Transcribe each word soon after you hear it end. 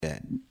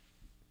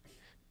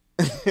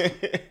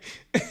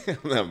I'm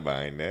not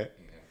buying that.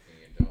 You know, put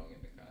your dog in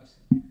the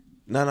costume.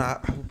 No, I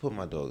would put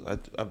my dog.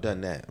 I've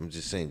done that. I'm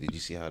just saying. Did you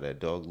see how that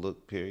dog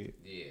looked? Period.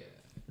 Yeah,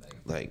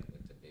 Like,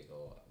 with the big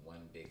old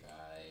one big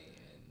eye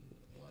and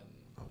one.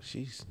 oh,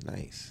 she's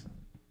nice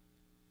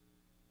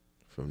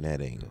from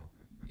that angle.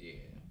 Yeah.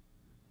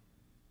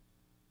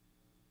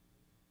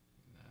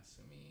 Not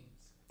some means.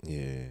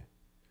 Yeah.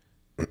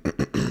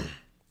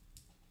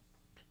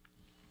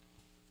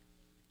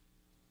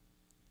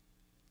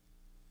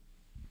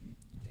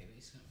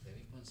 They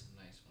be putting some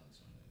nice ones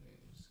on the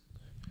news.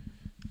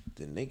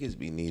 The niggas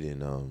be needing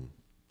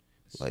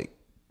like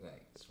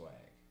Like swag.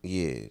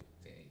 yeah,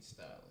 They ain't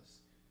stylists.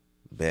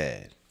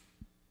 bad.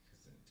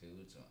 Cause the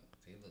dudes on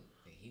he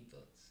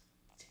looks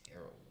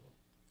terrible.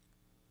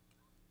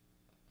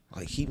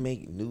 Like he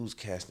make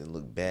newscasting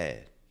look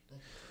bad.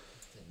 Look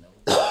with the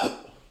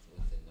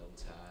no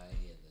tie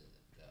and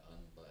the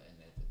unbutton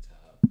at the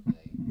top.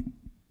 Like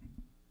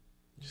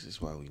This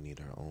is why we need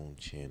our own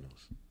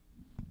channels.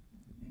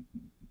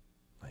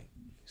 Like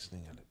this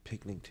thing got a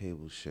picnic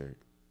table shirt.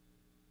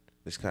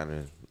 This kind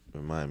of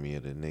remind me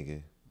of the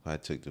nigga who I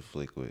took the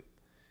flick with.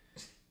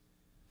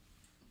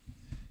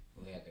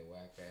 who had the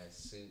whack ass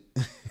suit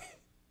and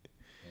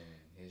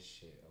his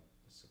shit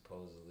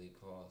supposedly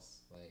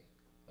cost like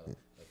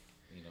like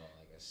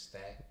a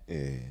stack. Yeah.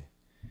 And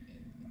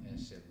that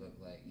shit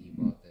looked like he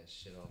bought that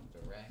shit off the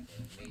rack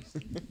at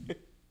Macy's.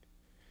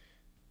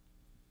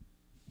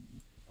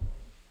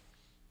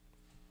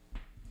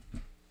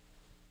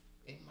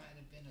 It might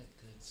have been a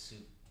good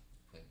suit,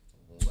 but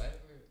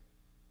whatever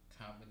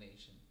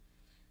combination,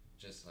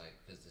 just like,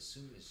 because the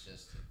suit is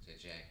just the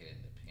jacket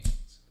and the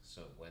pants.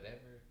 So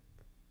whatever.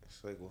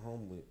 It's like what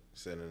Homeboy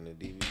said in the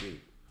DVD.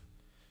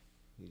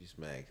 You just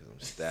mad because I'm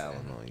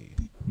styling on you.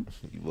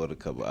 You bought a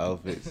couple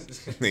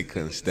outfits. They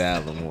couldn't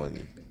style them on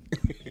you.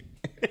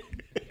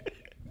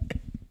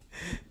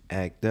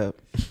 Act up.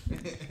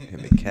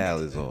 And the cow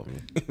is on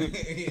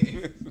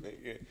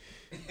me.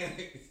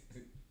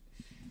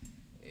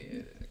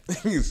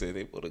 You said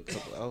they bought a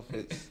couple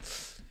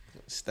outfits.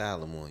 Style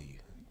them on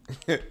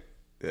you.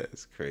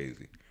 That's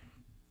crazy.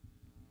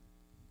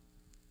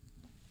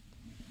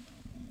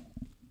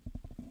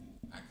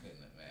 I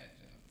couldn't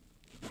imagine.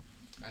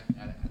 I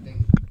think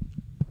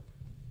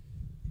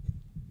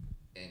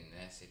in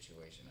that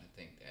situation, I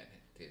think that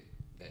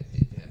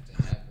did have to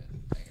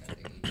happen. Like I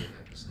think he did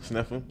have to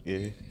Snuff him? Yeah.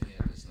 He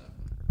had to snuff him.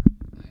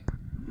 Like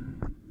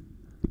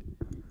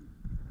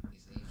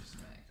he's just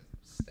mad because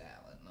I'm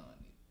styling on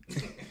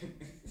you.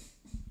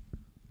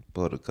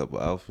 Bought a couple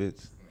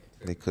outfits.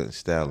 They couldn't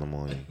style them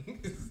on you.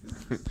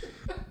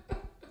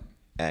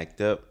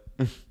 Act up.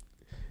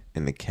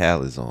 And the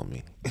cow is on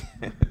me.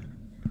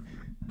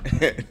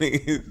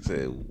 Nigga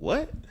said,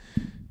 what?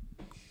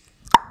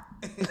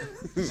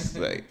 It's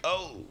like,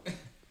 oh.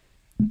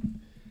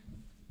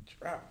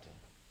 Dropped him.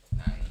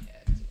 Nah, he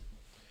had to.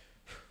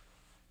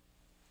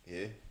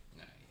 Yeah.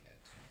 Nah, he had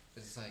to.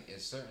 It's like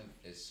it's certain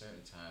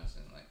times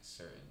and like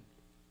certain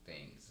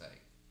things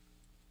like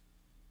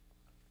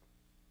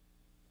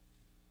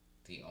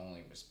the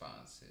only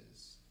response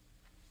is.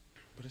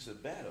 But it's a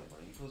battle,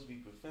 man. You're supposed to be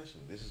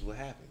professional. This is what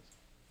happens.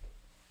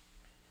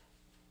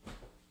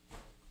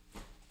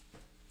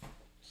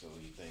 So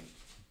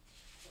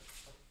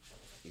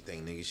you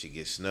think niggas should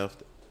get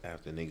snuffed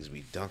after niggas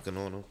be dunking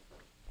on them?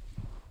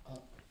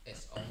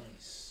 It's only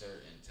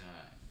certain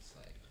times,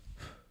 like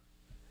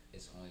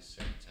it's only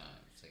certain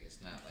times. Like it's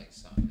not like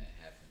something that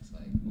happens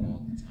like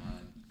all the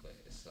time, but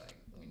it's like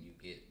when you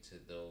get to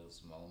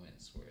those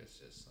moments where it's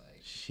just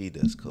like She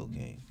does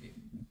cocaine.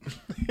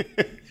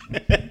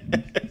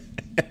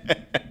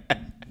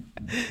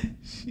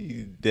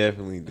 She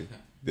definitely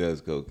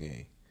does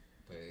cocaine.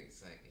 But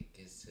it's like it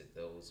gets to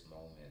those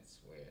moments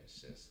where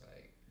it's just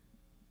like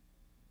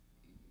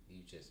you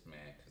just mad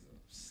because I'm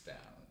styling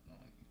on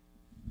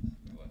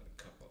you. What a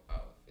couple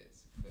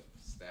outfits, put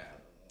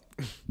styling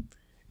on.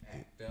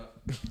 Act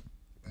up.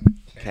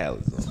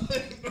 Callous on. What the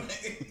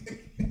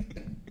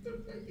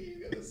fuck are you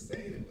gonna say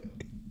to him?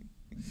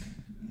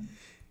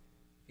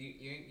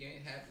 You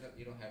ain't have no,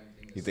 you don't have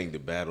anything to You say. think the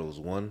battle's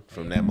won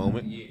from that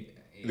moment? Yeah.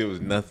 There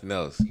was nothing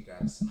else. You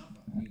gotta snuff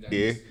him.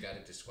 Yeah. You gotta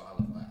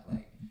disqualify.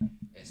 Like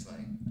it's like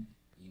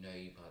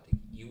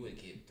you would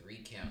get 3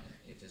 counted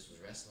if this was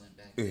wrestling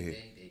back in the Yeah.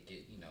 day. They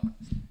get the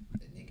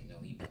nigga know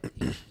he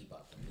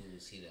about to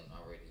lose. He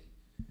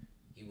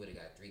would have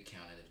got 3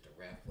 counted if the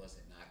ref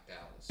wasn't knocked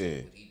out. So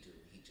Yeah. what he do?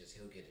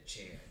 He'll get a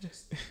chair,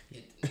 just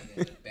hit the nigga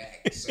in the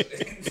back. So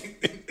they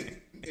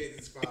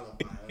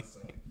disqualify him. So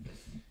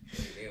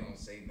they don't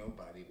say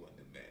nobody won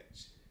the match.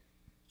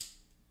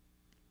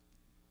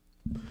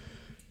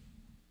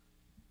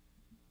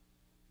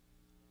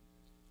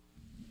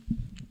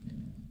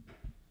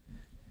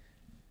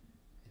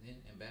 And then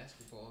in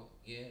basketball,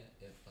 yeah,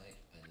 if like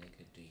a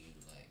nigga do you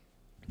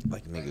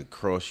Like nigga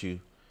cross you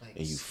like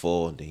and you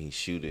fall and then he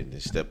shoot it and then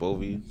step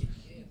over you. yeah,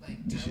 like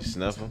You should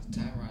snuff him?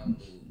 Tyronn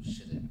Lue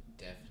should have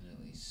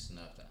definitely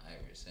snuffed the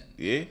Irish in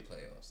Yeah? the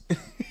playoffs.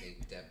 They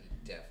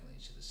definitely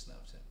should have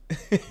snuffed him.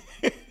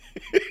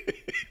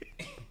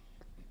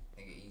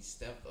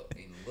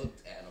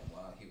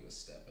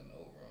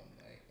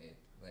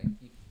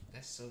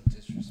 so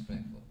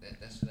disrespectful.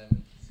 That's what I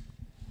mean.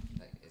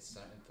 Like it's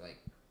something like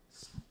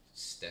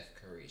Steph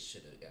Curry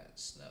should have got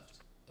snuffed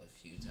a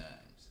few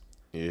times.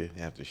 Yeah,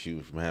 after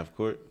shooting from half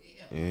court.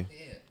 Yeah.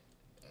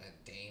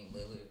 Dame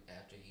Lillard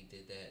after he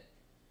did that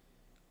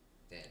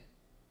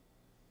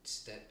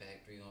step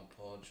back three on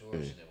Paul George,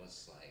 and it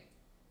was like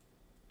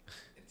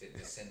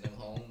to send them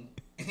home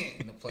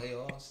in the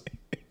playoffs.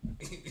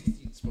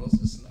 You're supposed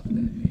to snuff that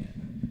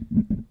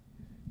man.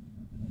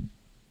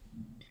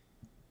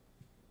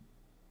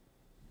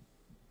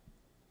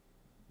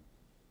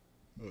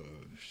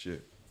 Oh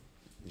shit!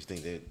 You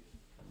think that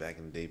back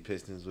in the day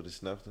Pistons would have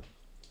snuffed him?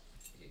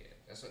 Yeah,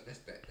 that's why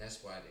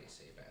they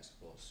say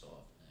basketball's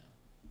soft now,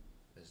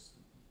 because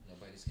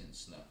nobody's getting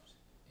snuffed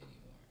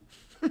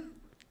anymore.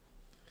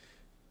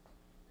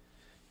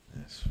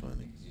 That's funny.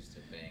 Niggas used to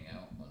bang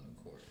out on the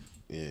court.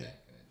 Yeah. Back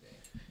in the day.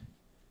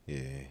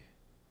 Yeah.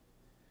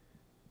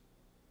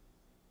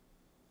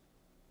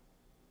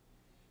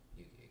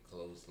 You get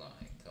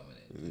clothesline coming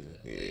in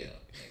the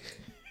layup,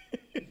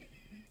 nigga.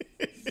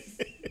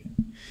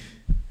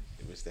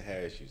 Mr.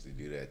 Harris used to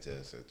do that to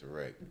us at the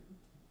rec.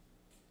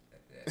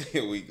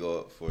 We go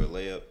up for a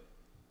layup,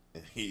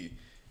 and he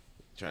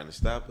trying to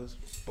stop us.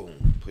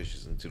 Boom,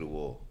 pushes him to the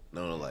wall.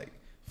 No, like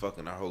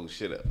fucking our whole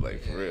shit up,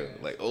 like for real,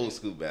 like old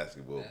school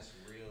basketball. That's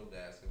real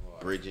basketball.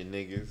 Bridging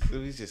niggas. So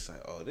he's just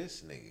like, oh,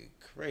 this nigga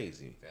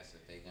crazy. That's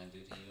what they gonna do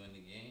to you in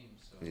the game.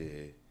 So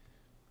Yeah.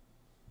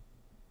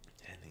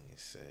 That nigga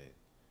said,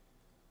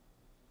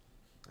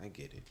 I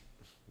get it.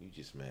 You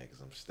just mad because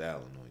I'm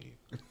styling on you.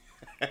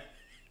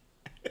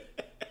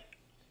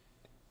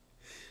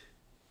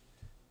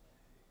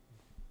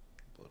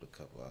 Bought a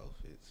couple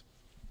outfits.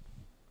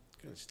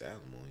 Couldn't style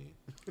them on you.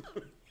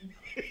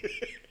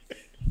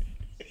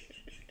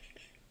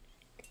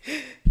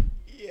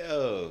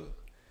 Yo.